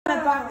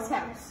That box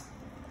house.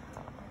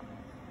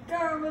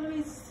 Go,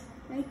 wildebeest.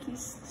 Like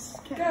he's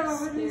Go,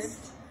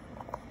 wildebeest.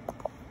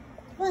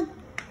 Come on.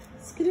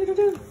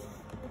 Skidoo-doo-doo.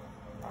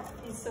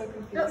 He's so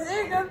confused. Oh,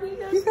 there you go. He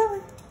goes. Keep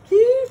going.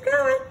 Keep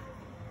going.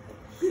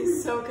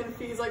 He's so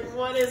confused. Like,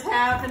 what is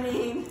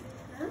happening?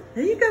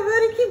 There you go,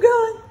 buddy. Keep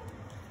going.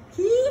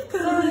 Keep It's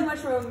not really going.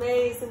 much of a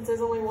maze since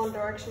there's only one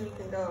direction you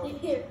can go.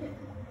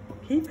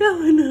 Keep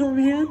going, little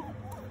man.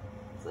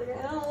 It's like,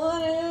 I don't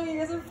want to. You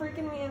guys are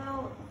freaking me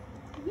out.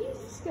 He's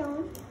just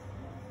going.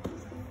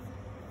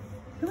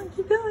 Come on,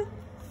 keep going.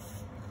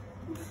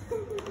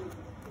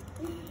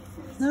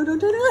 No, don't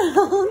turn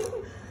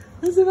around.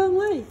 That's the wrong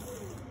way.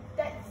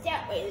 That's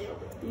that way.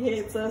 He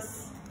hates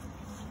us.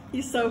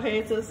 He so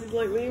hates us. He's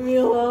like, leave me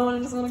alone. I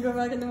just want to go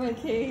back into my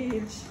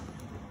cage.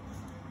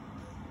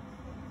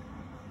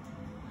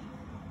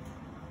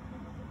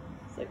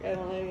 It's like, I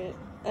don't like it.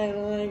 I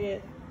don't like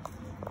it.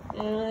 I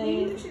don't like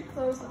Maybe it. we should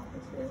close off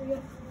this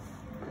area.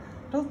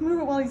 Don't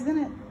move it while he's in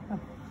it. Oh.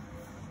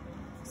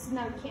 So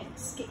now we can't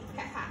escape.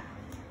 Haha.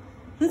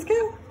 Let's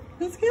go.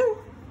 Let's go.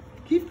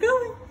 Keep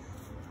going.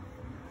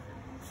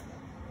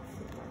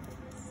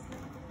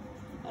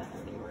 I don't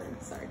have any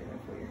words. Sorry, did I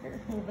pull your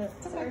hair? A little bit.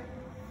 Sorry.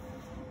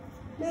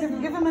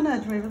 Give him a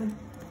nudge, Waverly.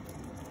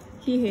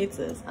 He hates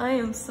this. I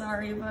am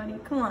sorry, buddy.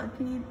 Come on,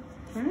 can you?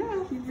 Turn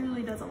around. He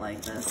really doesn't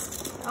like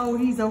this. Oh,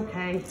 he's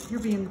okay. You're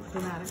being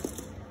dramatic.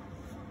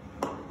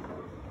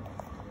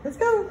 Let's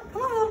go.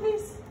 Come on,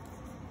 wildebeest.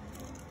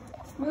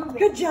 Move it.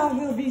 Good job,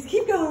 wildebeest.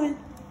 Keep going.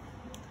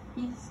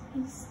 He's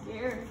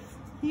scared.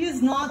 He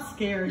is not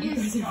scared. You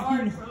He's guys are hard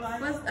being- for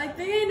life. But I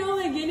think I know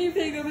the guinea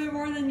pig a bit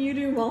more than you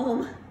do,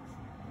 Mom.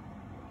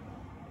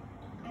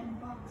 And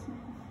box man.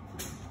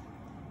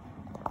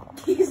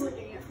 He's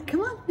looking at me.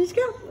 Come on, let's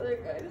go.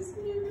 Like, I just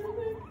need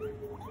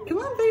to Come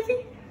on,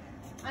 baby.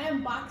 I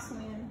am box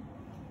man.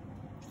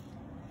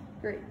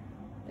 Great.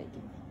 Thank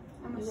you.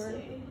 I'm a You were?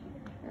 stay.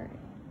 Alright.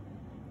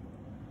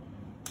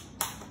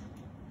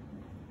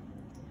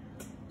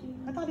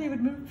 I thought he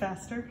would move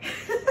faster.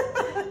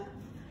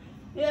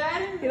 Yeah, I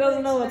didn't. He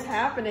doesn't know what's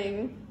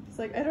happening. It's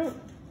like, I'm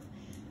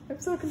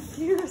so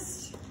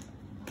confused.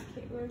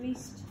 Okay, we're at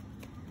least.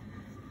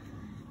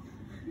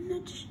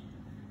 Nudge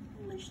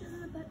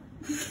the butt.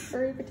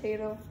 Furry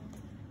potato.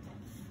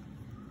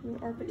 You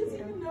are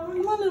potato. Come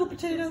on, little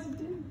potato.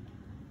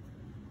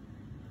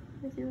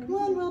 With your Come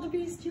on,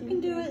 wildebeest. You can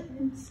do it.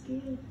 I'm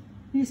scared.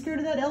 You scared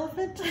of that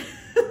elephant?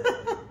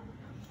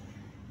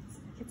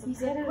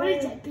 He's like, what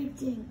is that big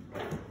thing?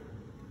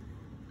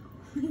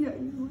 Yeah,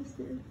 he wants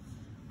there.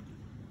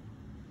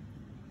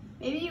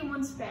 Maybe he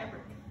wants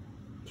fabric.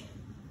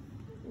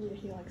 Yeah,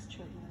 he likes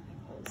chewing on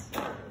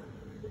clothes.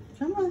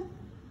 Come on.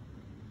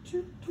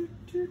 Choo, choo,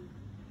 choo.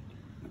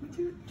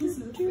 Choo, This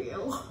choo, is choo.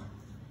 real.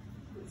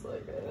 It's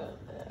like,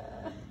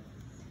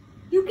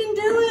 You can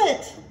do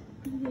it.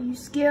 Are you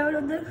scared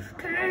of the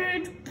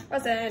cage?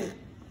 Weston!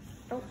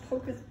 Don't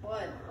poke his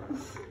butt.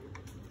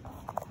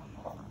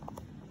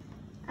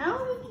 I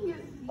don't think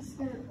he's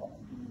gonna.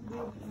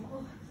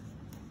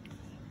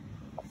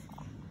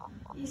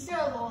 He's still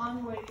a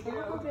long way to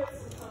go.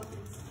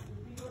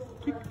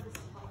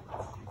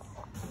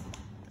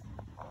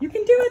 You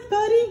can do it,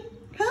 buddy.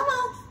 Come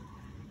on.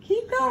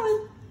 Keep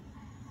going.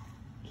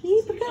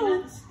 Keep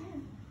going.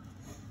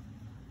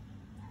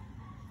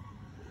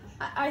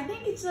 I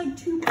think it's like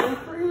too big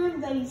for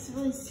him that he's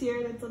really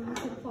scared that something's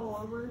gonna fall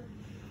over.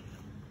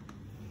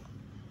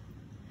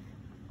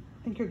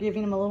 I think you're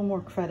giving him a little more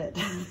credit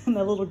than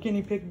the little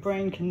guinea pig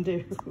brain can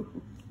do.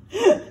 I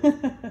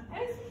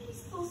think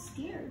he's still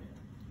scared.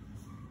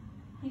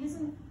 He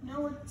doesn't know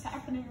what's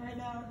happening right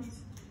now. He's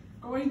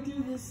going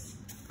through this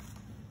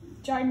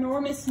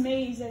ginormous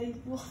maze that is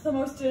the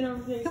most general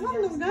maze. Come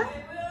on, little guy.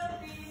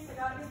 Wildebeest, I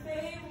got your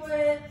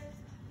favorite.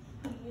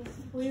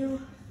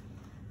 Blue.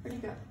 Where'd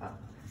you go? Oh.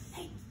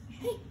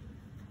 Hey,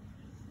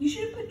 you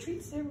should have put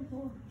treats there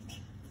before.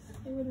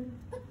 They would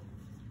have.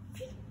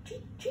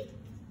 Treat.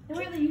 No,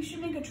 really, you should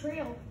make a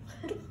trail.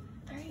 Make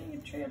a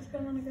trail to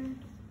come on the ground.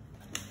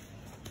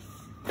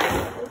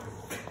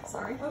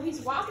 Sorry. Oh,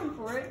 he's walking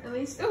for it, at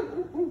least.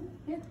 Oh,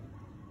 yeah.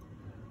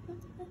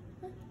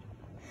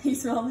 He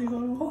smelled these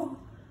like, whoa.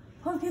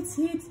 Pumpkin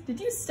seeds. Did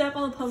you step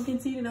on the pumpkin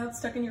seed and now it's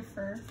stuck in your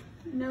fur?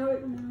 No.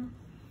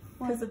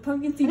 Because the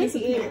pumpkin seed I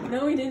think he ate disappeared.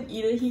 No, he didn't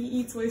eat it. He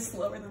eats way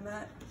slower than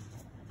that.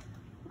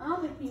 I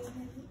don't think he's.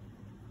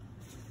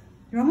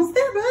 You're almost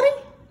there,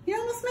 buddy. You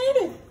almost made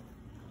it.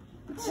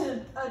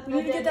 You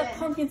need to get that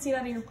pumpkin seed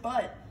out of your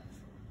butt.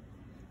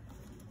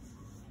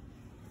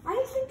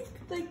 I think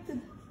like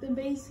the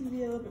base could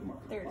be a little bit more.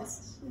 There it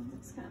is.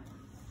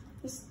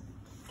 It's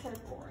kind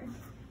of boring.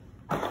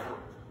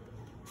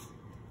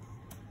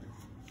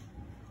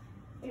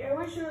 Yeah, I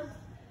wish it was.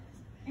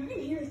 You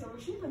can hear it though.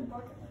 She's been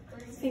barking like I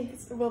crazy. think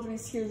it's the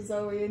wildebeest hears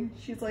Zoe and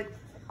she's like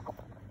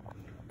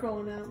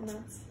going out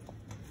nuts.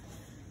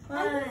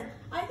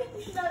 I think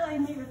we should like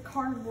make a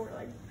cardboard,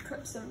 like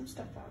cut some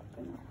stuff out.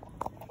 And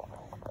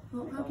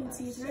Well, pumpkin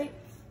seeds, right?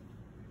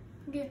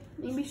 okay,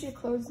 maybe we should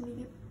close and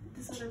get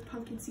this other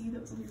pumpkin seed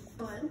that was on your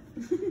butt.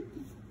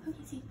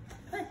 Pumpkin seed,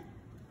 butt.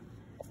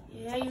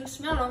 Yeah, you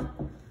smell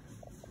them.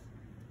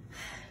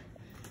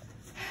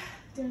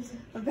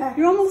 I'm back.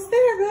 You're almost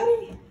there,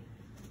 buddy.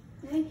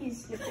 I think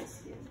he's good at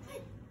skin.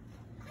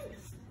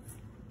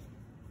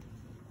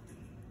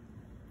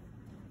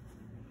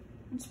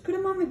 Just put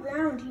him on the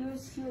ground.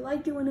 He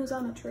liked it when he was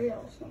on a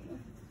trail or something.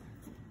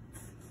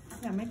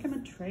 Yeah, make him a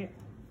trail.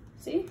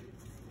 See?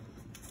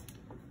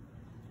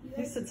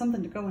 He said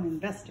something to go and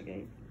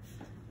investigate.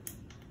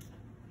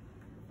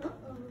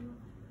 Uh-oh.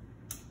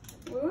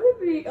 What would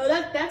it be? Oh,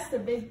 that's the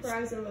big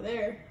prize over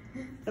there.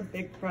 The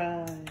big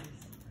prize.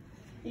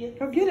 Yeah.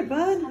 Go get it,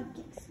 bud.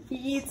 He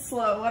eats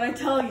slow, what'd I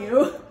tell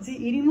you? Is he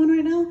eating one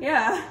right now?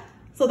 Yeah.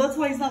 So that's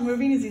why he's not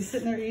moving? Is he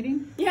sitting there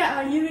eating?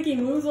 Yeah, you think he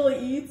moves while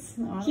he eats?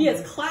 No, I He don't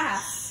has know.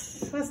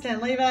 class. Weston,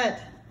 leave it.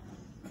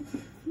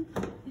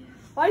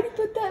 Why'd you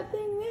put that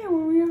thing there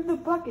when we have the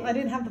bucket? I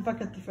didn't have the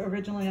bucket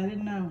originally. I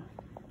didn't know.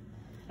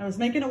 I was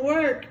making it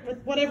work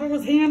with whatever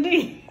was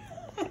handy.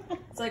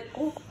 It's like,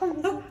 oh,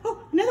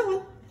 Oh, another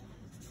one.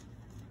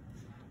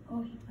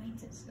 Oh, he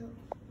finds it so.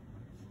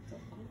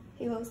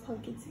 he loves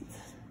pumpkin seeds.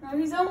 Oh,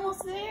 he's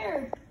almost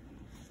there.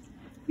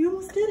 You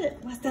almost did it.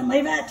 Weston,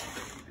 leave it.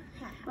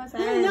 What's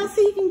Yeah, now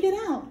see you can get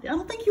out. I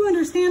don't think you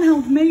understand how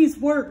maze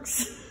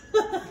works.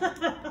 Yes,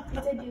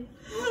 I do.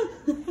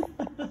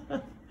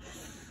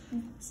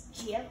 It's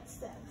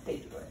just that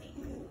big brain.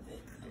 Move it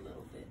a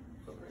little bit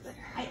over there.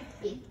 I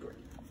have big brain.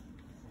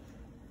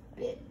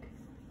 Big.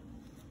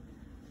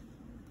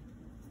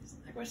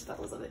 I wish that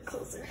was a bit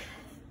closer.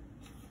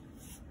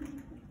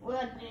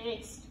 What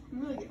next?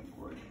 I'm really getting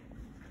bored.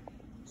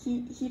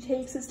 He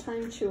takes his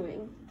time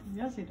chewing.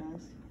 Yes, he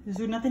does. Is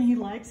there nothing he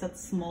likes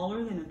that's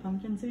smaller than a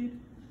pumpkin seed?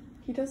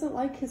 He doesn't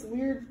like his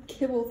weird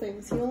kibble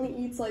things. He only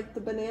eats like the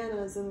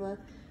bananas and the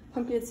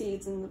pumpkin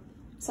seeds and the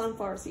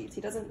sunflower seeds. He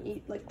doesn't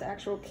eat like the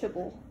actual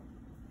kibble.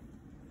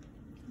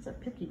 He's a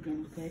picky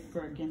guinea pig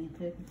for a guinea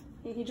pig.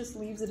 He just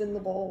leaves it in the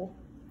bowl.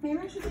 Maybe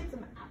I should take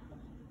some apple.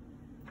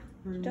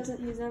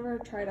 He's never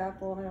tried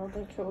apple, and I don't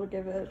think he'll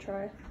give it a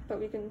try.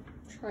 But we can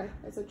try.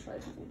 I said try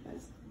something,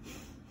 guys.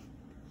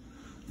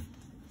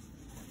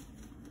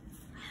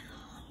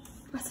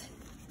 Weston.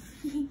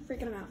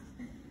 Freaking him out.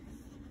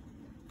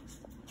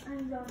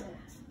 I'm gonna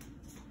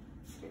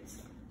get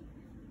some.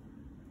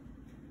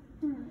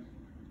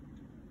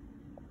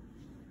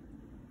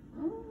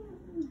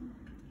 You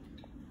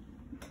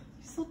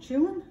still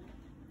chewing?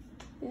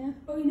 Yeah,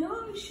 Oh, you know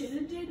what we should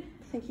have did?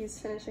 I think he's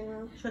finishing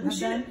now. Should have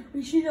done.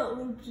 We should have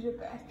looped it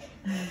back.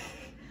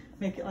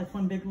 Make it like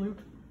one big loop.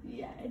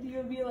 Yeah, and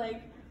you'll be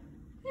like,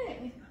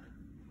 hey,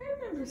 I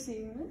remember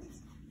seeing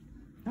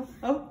this.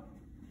 Oh,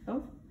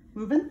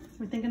 moving?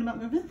 We thinking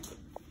about moving?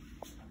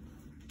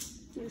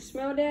 You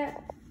smell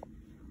that?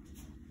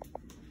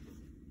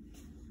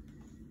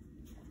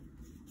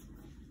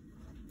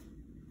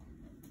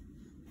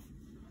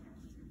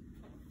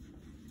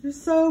 You're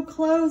so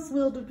close,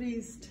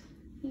 wildebeest.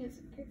 He is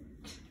okay.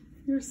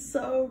 You're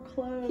so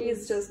close.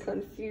 He's just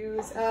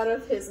confused out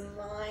of his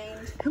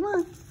mind. Come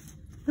on,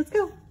 let's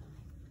go.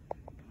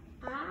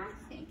 I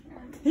think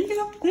I'm... There you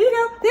go, there you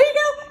go, there you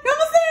go. You're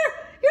almost there.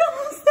 You're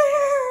almost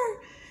there.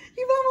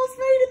 You've almost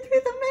made it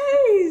through the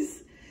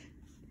maze.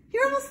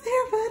 You're almost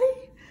there,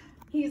 buddy.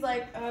 He's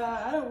like,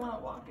 I don't want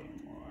to walk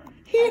anymore.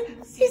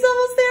 He's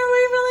almost there,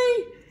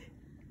 Waverly.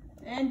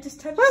 And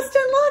just touch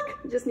Weston, look.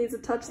 He just needs to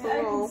touch the Yeah, I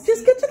can wall. see.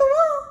 Just get to the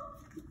wall.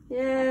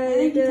 Yeah, he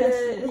think he did touched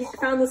it. it. He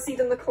found the seed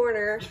in the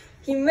corner.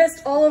 He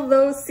missed all of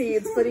those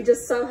seeds, but he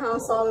just somehow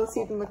saw those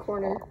seeds in the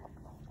corner.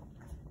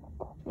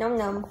 Num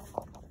num.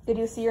 Did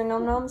you see your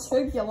num nums?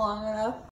 Took you long enough.